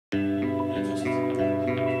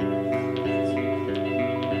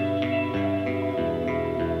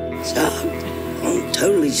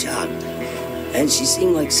totally shocked. And she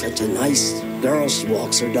seemed like such a nice girl. She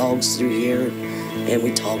walks her dogs through here, and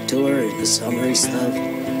we talked to her in the summer and stuff.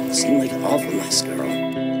 Seemed like an awful nice girl.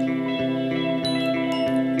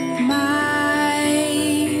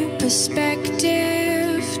 My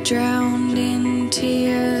perspective drowned in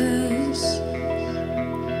tears,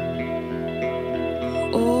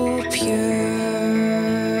 all pure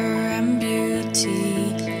and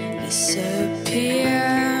beauty disappear.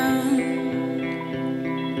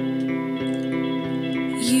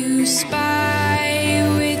 You spy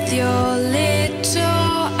with your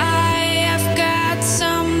little eye. I've got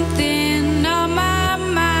something on my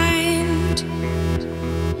mind.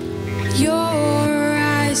 Your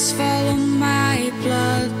eyes follow my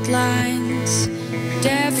bloodlines.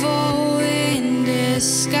 Devil in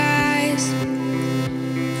disguise,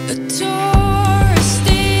 a tourist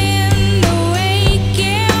in the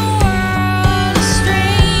waking world, a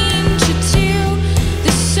stranger to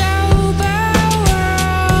the sober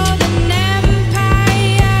world, an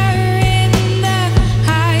empire in the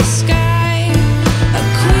high sky, a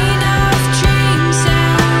queen of dreams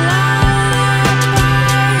and lullabies.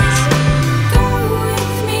 Go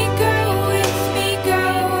with me, go with me, go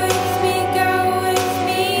with me, go with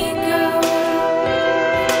me, go.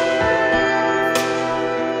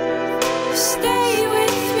 Stay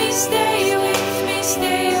with me, stay with me,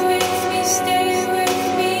 stay with me, stay with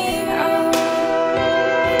me, oh.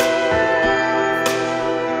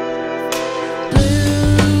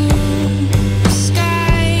 Blue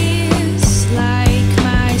skies like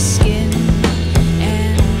my skin,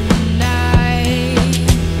 and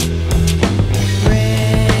red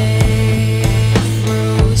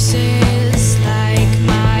roses like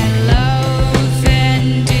my love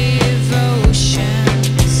and devotions.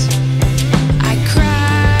 I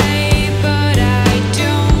cry, but I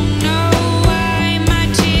don't know why. My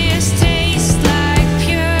tears taste like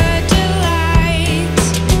pure delight.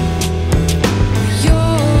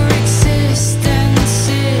 Your existence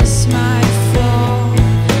is my flaw,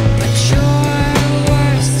 but you're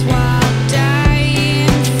worthwhile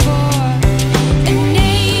dying for. A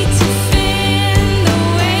native in the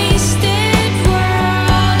wasted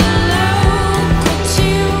world, a local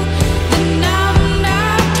to the numbed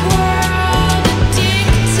up world, a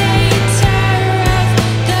dictator of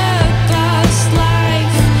the buzz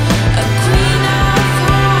life, a queen of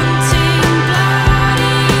haunting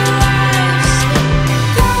bloody lives.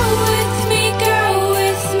 Go with me, go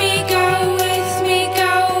with me, go with me,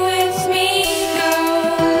 go with me, go.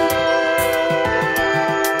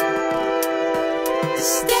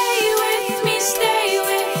 Stay with me, stay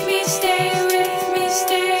with me, stay with me,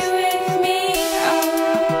 stay with me, oh.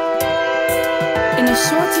 In a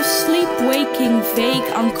sort of sleep-waking, vague,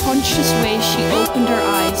 unconscious way, she opened her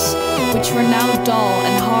eyes, which were now dull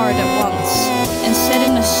and hard at once, and said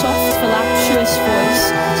in a soft, voluptuous voice,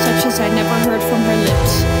 such as I never heard from her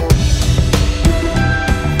lips,